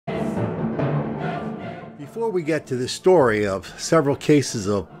Before we get to the story of several cases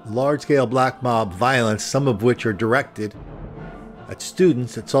of large-scale black mob violence, some of which are directed at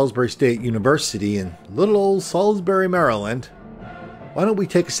students at Salisbury State University in little old Salisbury, Maryland, why don't we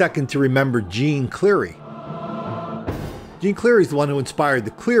take a second to remember Jeanne Clery. Jeanne Clery is the one who inspired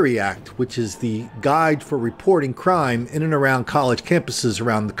the Clery Act, which is the guide for reporting crime in and around college campuses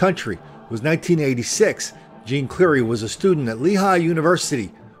around the country. It was 1986. Jeanne Clery was a student at Lehigh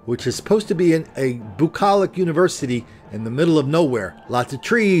University, which is supposed to be a bucolic university in the middle of nowhere. Lots of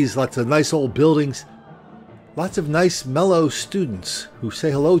trees, lots of nice old buildings, lots of nice mellow students who say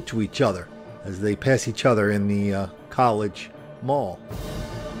hello to each other as they pass each other in the college mall.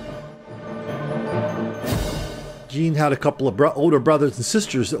 Jeanne had a couple of older brothers and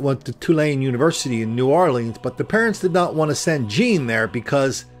sisters that went to Tulane University in New Orleans, but the parents did not want to send Jeanne there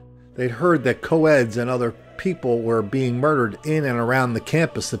because they'd heard that co-eds and other people were being murdered in and around the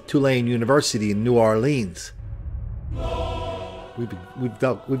campus of Tulane University in New Orleans.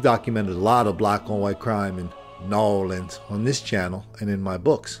 We've documented a lot of black on white crime in New Orleans on this channel and in my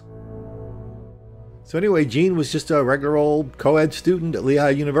books. So anyway, Jeanne was just a regular old co-ed student at Lehigh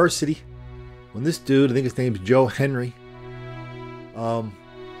University when this dude, I think his name's Joe Henry,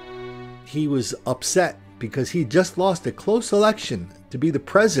 he was upset because he just lost a close election to be the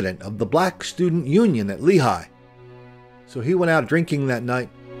president of the Black Student Union at Lehigh. So he went out drinking that night.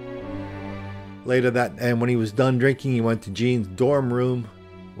 And when he was done drinking, he went to Jeanne's dorm room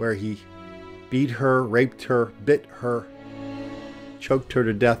where he beat her, raped her, bit her, choked her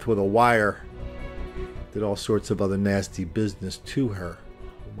to death with a wire, did all sorts of other nasty business to her,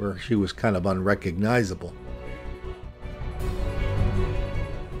 where she was kind of unrecognizable.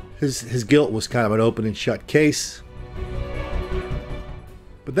 His guilt was kind of an open and shut case.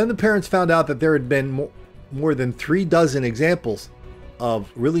 But then the parents found out that there had been more than 36 examples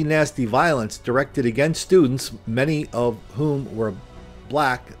of really nasty violence directed against students, many of whom were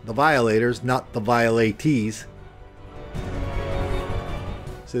black, the violators, not the violetees.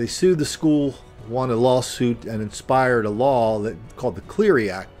 So they sued the school, won a lawsuit, and inspired a law called the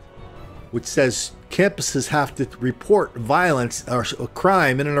Clery Act, which says campuses have to report violence or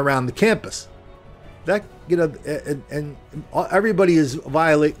crime in and around the campus. That, you know, and everybody is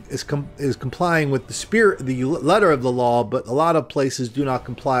complying with the spirit, the letter of the law, but a lot of places do not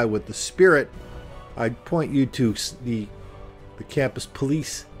comply with the spirit. I'd point you to the campus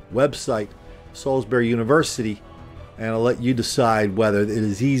police website, Salisbury University, and I'll let you decide whether it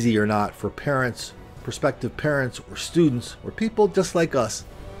is easy or not for parents, prospective parents, or students, or people just like us,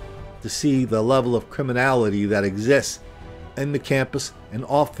 to see the level of criminality that exists in the campus and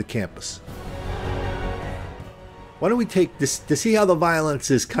off the campus. Why don't we take this to see how the violence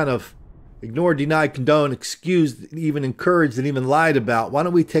is kind of ignored, denied, condoned, excused, even encouraged, and even lied about? Why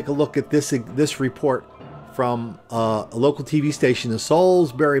don't we take a look at this report from a local TV station in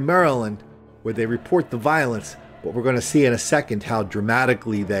Salisbury, Maryland, where they report the violence, but we're going to see in a second how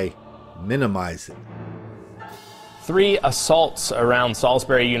dramatically they minimize it. 3 assaults around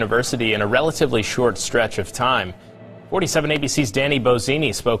Salisbury University in a relatively short stretch of time. 47 ABC's Danny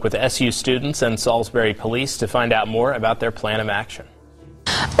Bozzini spoke with SU students and Salisbury police to find out more about their plan of action.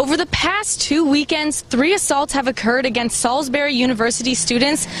 Over the past 2 weekends, 3 assaults have occurred against Salisbury University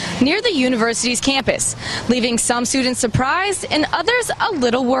students near the university's campus, leaving some students surprised and others a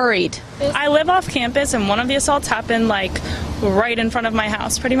little worried. I live off campus, and one of the assaults happened like right in front of my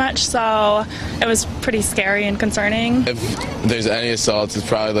house pretty much, so it was pretty scary and concerning. If there's any assaults, it's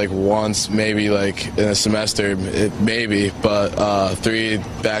probably like once, maybe like in a semester, maybe, but 3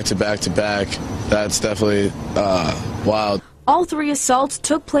 back to back to back, that's definitely wild. All 3 assaults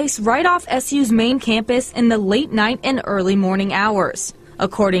took place right off SU's main campus in the late night and early morning hours.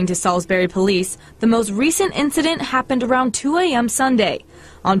 According to Salisbury police, the most recent incident happened around 2 a.m. Sunday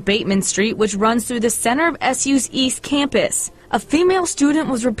on Bateman Street, which runs through the center of SU's East Campus. A female student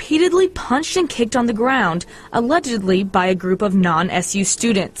was repeatedly punched and kicked on the ground, allegedly by a group of non-SU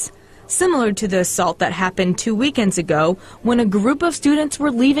students. Similar to the assault that happened 2 weekends ago when a group of students were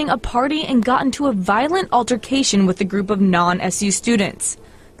leaving a party and got into a violent altercation with a group of non-SU students.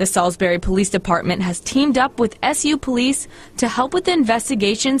 The Salisbury Police Department has teamed up with SU police to help with the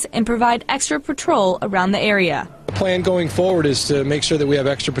investigations and provide extra patrol around the area. The plan going forward is to make sure that we have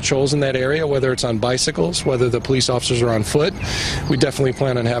extra patrols in that area, whether it's on bicycles, whether the police officers are on foot. We definitely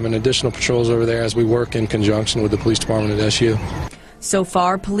plan on having additional patrols over there as we work in conjunction with the police department at SU. So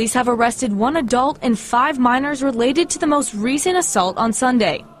far, police have arrested 1 adult and 5 minors related to the most recent assault on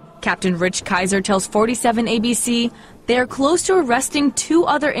Sunday. Captain Rich Kaiser tells 47 ABC They are close to arresting 2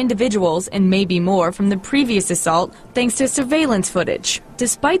 other individuals and maybe more from the previous assault thanks to surveillance footage.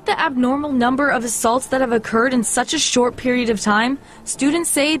 Despite the abnormal number of assaults that have occurred in such a short period of time, students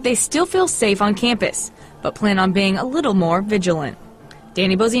say they still feel safe on campus, but plan on being a little more vigilant.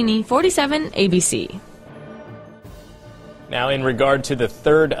 Danny Bozzini, 47 ABC. Now, in regard to the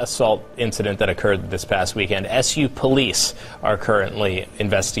third assault incident that occurred this past weekend, SU police are currently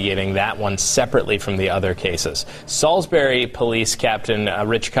investigating that one separately from the other cases. Salisbury Police Captain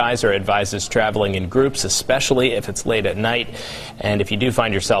Rich Kaiser advises traveling in groups, especially if it's late at night. And if you do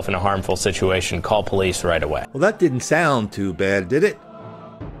find yourself in a harmful situation, call police right away. Well, that didn't sound too bad, did it?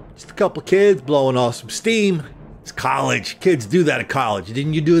 Just a couple kids blowing off some steam. It's college. Kids do that at college.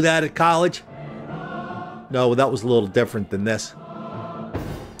 Didn't you do that at college? No, that was a little different than this.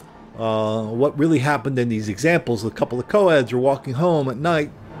 What really happened in these examples, a couple of co-eds were walking home at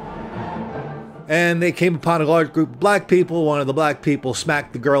night and they came upon a large group of black people. One of the black people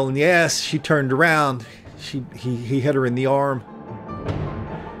smacked the girl in the ass. She turned around. He hit her in the arm.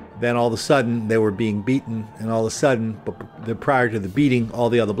 Then all of a sudden they were being beaten, and all of a sudden, prior to the beating, all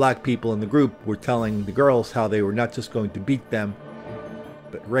the other black people in the group were telling the girls how they were not just going to beat them,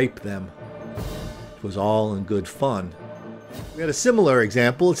 but rape them. It was all in good fun. We had a similar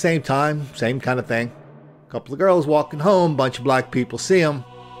example at the same time, same kind of thing. A couple of girls walking home, bunch of black people see them.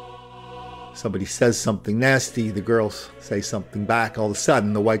 Somebody says something nasty, the girls say something back. All of a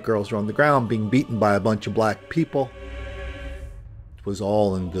sudden, the white girls are on the ground being beaten by a bunch of black people. It was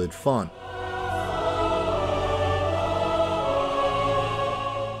all in good fun.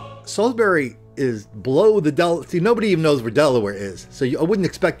 Salisbury is below the Delaware. See, nobody even knows where Delaware is. So I wouldn't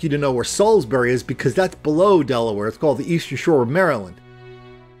expect you to know where Salisbury is because that's below Delaware. It's called the Eastern Shore of Maryland.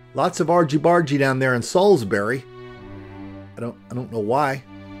 Lots of argy-bargy down there in Salisbury. I don't know why,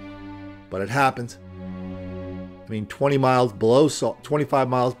 but it happens. I mean, 25 miles below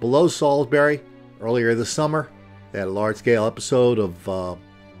Salisbury, earlier this summer, they had a large-scale episode of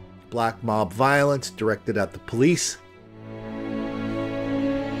black mob violence directed at the police.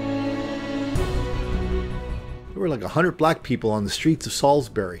 There were like 100 black people on the streets of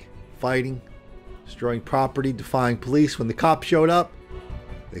Salisbury, fighting, destroying property, defying police. When the cops showed up,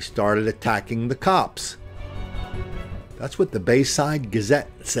 they started attacking the cops. That's what the Bayside Gazette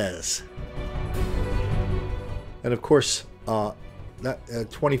says. And of course, 30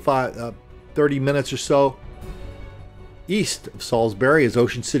 minutes or so east of Salisbury is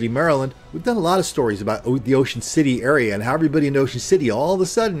Ocean City, Maryland. We've done a lot of stories about the Ocean City area and how everybody in Ocean City all of a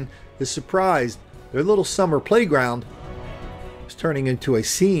sudden is surprised their little summer playground is turning into a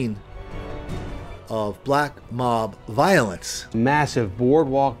scene of black mob violence. Massive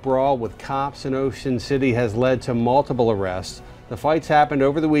boardwalk brawl with cops in Ocean City has led to multiple arrests. The fights happened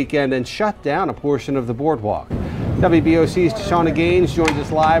over the weekend and shut down a portion of the boardwalk. WBOC's Tashana Gaines joins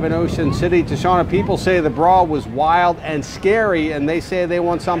us live in Ocean City. Tashana, people say the brawl was wild and scary, and they say they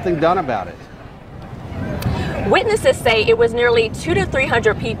want something done about it. Witnesses say it was nearly 200 to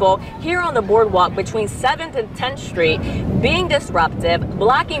 300 people here on the boardwalk between 7th and 10th Street being disruptive,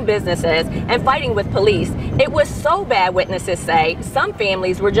 blocking businesses, and fighting with police. It was so bad, witnesses say, some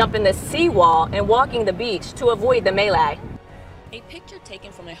families were jumping the seawall and walking the beach to avoid the melee. A picture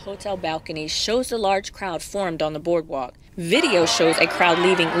taken from a hotel balcony shows the large crowd formed on the boardwalk. Video shows a crowd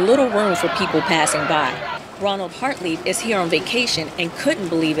leaving little room for people passing by. Ronald Hartleaf is here on vacation and couldn't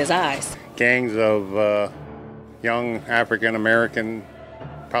believe his eyes. Gangs of young African-American,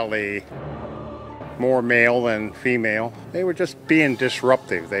 probably more male than female. They were just being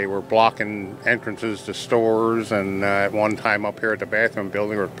disruptive. They were blocking entrances to stores, and at one time up here at the bathroom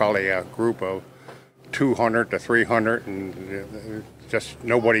building there was probably a group of 200 to 300, and just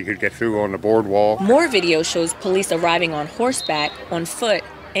nobody could get through on the boardwalk. More video shows police arriving on horseback, on foot,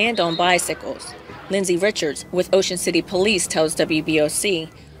 and on bicycles. Lindsay Richards with Ocean City Police tells WBOC,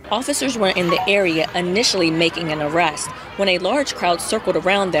 officers were in the area initially making an arrest when a large crowd circled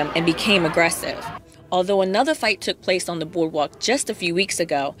around them and became aggressive. Although another fight took place on the boardwalk just a few weeks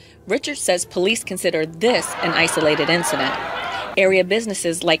ago, Richards says police consider this an isolated incident. Area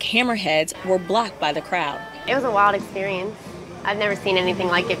businesses like Hammerheads were blocked by the crowd. It was a wild experience. I've never seen anything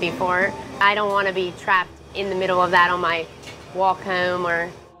like it before. I don't want to be trapped in the middle of that on my walk home,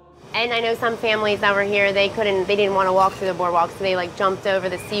 and I know some families that were here, they didn't want to walk through the boardwalk, so they jumped over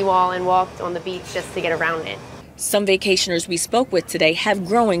the seawall and walked on the beach just to get around it. Some vacationers we spoke with today have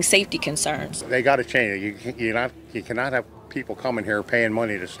growing safety concerns. They got to change it. You cannot have people coming here paying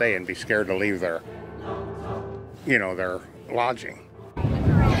money to stay and be scared to leave their lodging.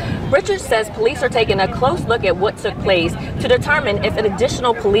 Richards says police are taking a close look at what took place to determine if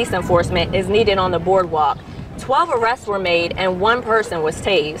additional police enforcement is needed on the boardwalk. 12 arrests were made and 1 person was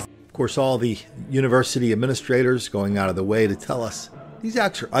tased. Of course, all the university administrators going out of the way to tell us these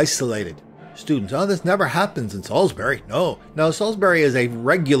acts are isolated. Students, oh, this never happens in Salisbury. No, Salisbury is a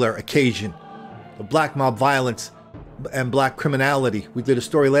regular occasion of black mob violence and black criminality. We did a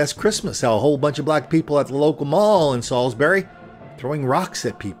story last Christmas how a whole bunch of black people at the local mall in Salisbury throwing rocks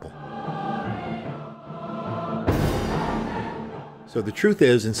at people. So the truth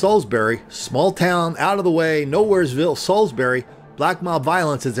is, in Salisbury, small town, out of the way, nowheresville, Salisbury, black mob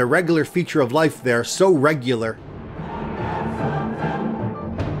violence is a regular feature of life there, so regular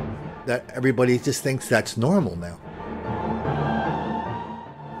that everybody just thinks that's normal now.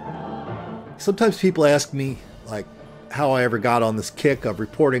 Sometimes people ask me, like, how I ever got on this kick of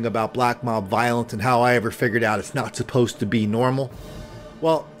reporting about black mob violence and how I ever figured out it's not supposed to be normal.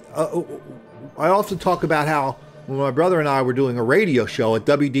 Well, I often talk about how when my brother and I were doing a radio show at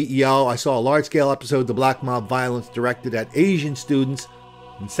WDEO, I saw a large-scale episode of black mob violence directed at Asian students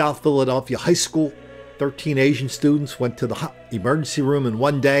in South Philadelphia High School. 13 Asian students went to the emergency room in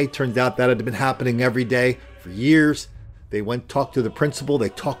one day. Turns out that had been happening every day for years. They went talked to the principal. They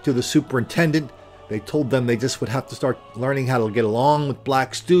talked to the superintendent. They told them they just would have to start learning how to get along with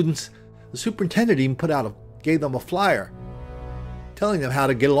black students. The superintendent even gave them a flyer telling them how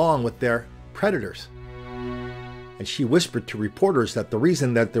to get along with their predators. And she whispered to reporters that the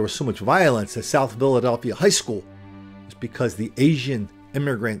reason that there was so much violence at South Philadelphia High School is because the Asian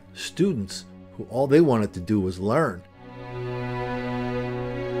immigrant students, who all they wanted to do was learn.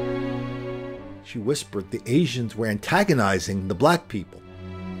 She whispered the Asians were antagonizing the black people.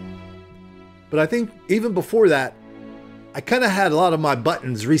 But I think even before that, I kind of had a lot of my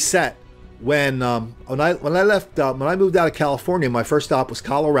buttons reset when I moved out of California. My first stop was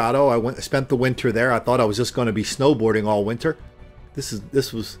Colorado. I spent the winter there. I thought I was just going to be snowboarding all winter.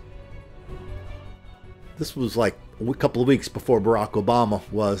 This was like a couple of weeks before Barack Obama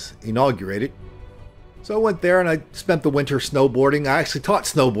was inaugurated. So I went there and I spent the winter snowboarding. I actually taught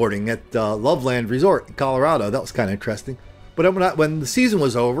snowboarding at Loveland Resort in Colorado. That was kind of interesting. But when the season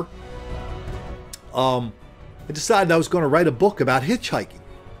was over, I decided I was going to write a book about hitchhiking.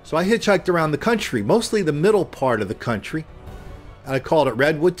 So I hitchhiked around the country, mostly the middle part of the country. And I called it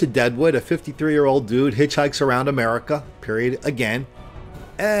Redwood to Deadwood. A 53-year-old dude hitchhikes around America, period, again.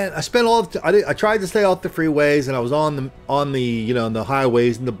 And I spent I tried to stay off the freeways, and I was on the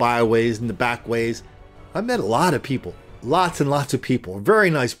highways and the byways and the back ways. I met a lot of people, lots and lots of people, very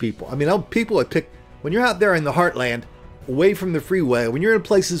nice people. I mean, people that pick, when you're out there in the heartland, away from the freeway, when you're in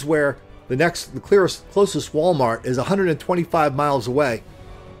places where the closest Walmart is 125 miles away,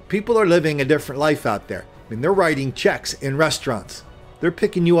 people are living a different life out there. I mean, they're writing checks in restaurants. They're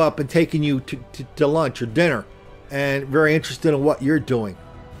picking you up and taking you to lunch or dinner, and very interested in what you're doing.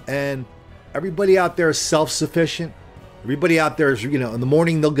 And everybody out there is self-sufficient. Everybody out there is, in the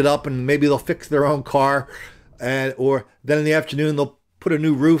morning they'll get up and maybe they'll fix their own car, or then in the afternoon they'll put a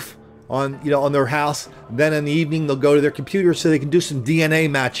new roof on their house. Then in the evening they'll go to their computer so they can do some DNA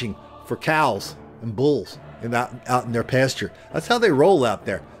matching for cows and bulls out in their pasture. That's how they roll out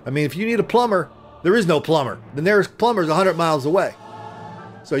there. I mean, if you need a plumber, there is no plumber. The nearest plumber is 100 miles away.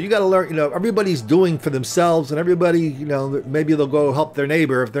 So you got to learn, everybody's doing for themselves, and everybody, maybe they'll go help their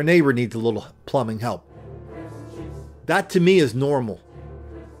neighbor if their neighbor needs a little plumbing help. That to me is normal.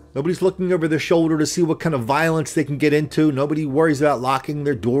 Nobody's looking over their shoulder to see what kind of violence they can get into. Nobody worries about locking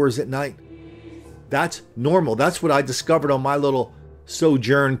their doors at night. That's normal. That's what I discovered on my little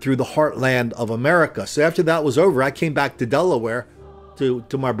sojourn through the heartland of America. So after that was over, I came back to Delaware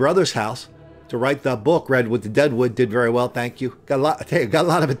to my brother's house to write that book, Redwood to Deadwood. Did very well, thank you. Got a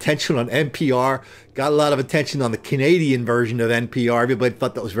lot of attention on NPR. Got a lot of attention on the Canadian version of NPR. Everybody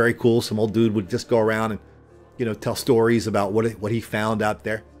thought that was very cool. Some old dude would just go around and tell stories about what he found out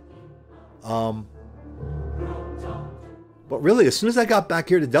there. But really, as soon as I got back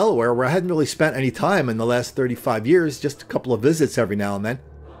here to Delaware, where I hadn't really spent any time in the last 35 years, just a couple of visits every now and then,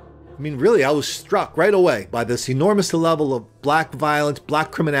 I mean, really, I was struck right away by this enormous level of black violence,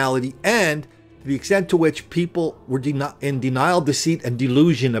 black criminality, and the extent to which people were in denial, deceit, and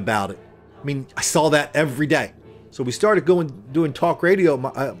delusion about it. I mean, I saw that every day. So we started doing talk radio.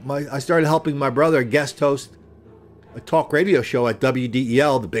 I started helping my brother guest host a talk radio show at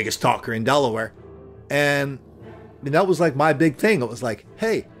WDEL, the biggest talker in Delaware. And that was like my big thing. It was like,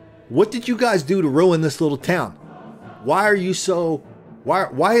 hey, what did you guys do to ruin this little town? Why are you so,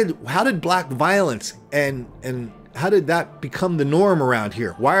 how did black violence and how did that become the norm around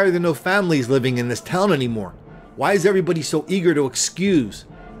here? Why are there no families living in this town anymore? Why is everybody so eager to excuse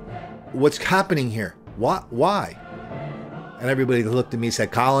what's happening here? Why? And everybody looked at me and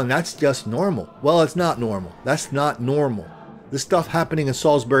said, Colin, that's just normal. Well, it's not normal. That's not normal. This stuff happening in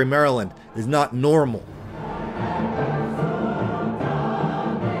Salisbury, Maryland is not normal.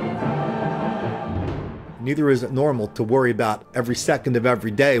 Neither is it normal to worry about every second of every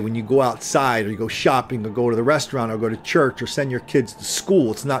day when you go outside or you go shopping or go to the restaurant or go to church or send your kids to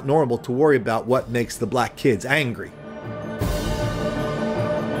school. It's not normal to worry about what makes the black kids angry.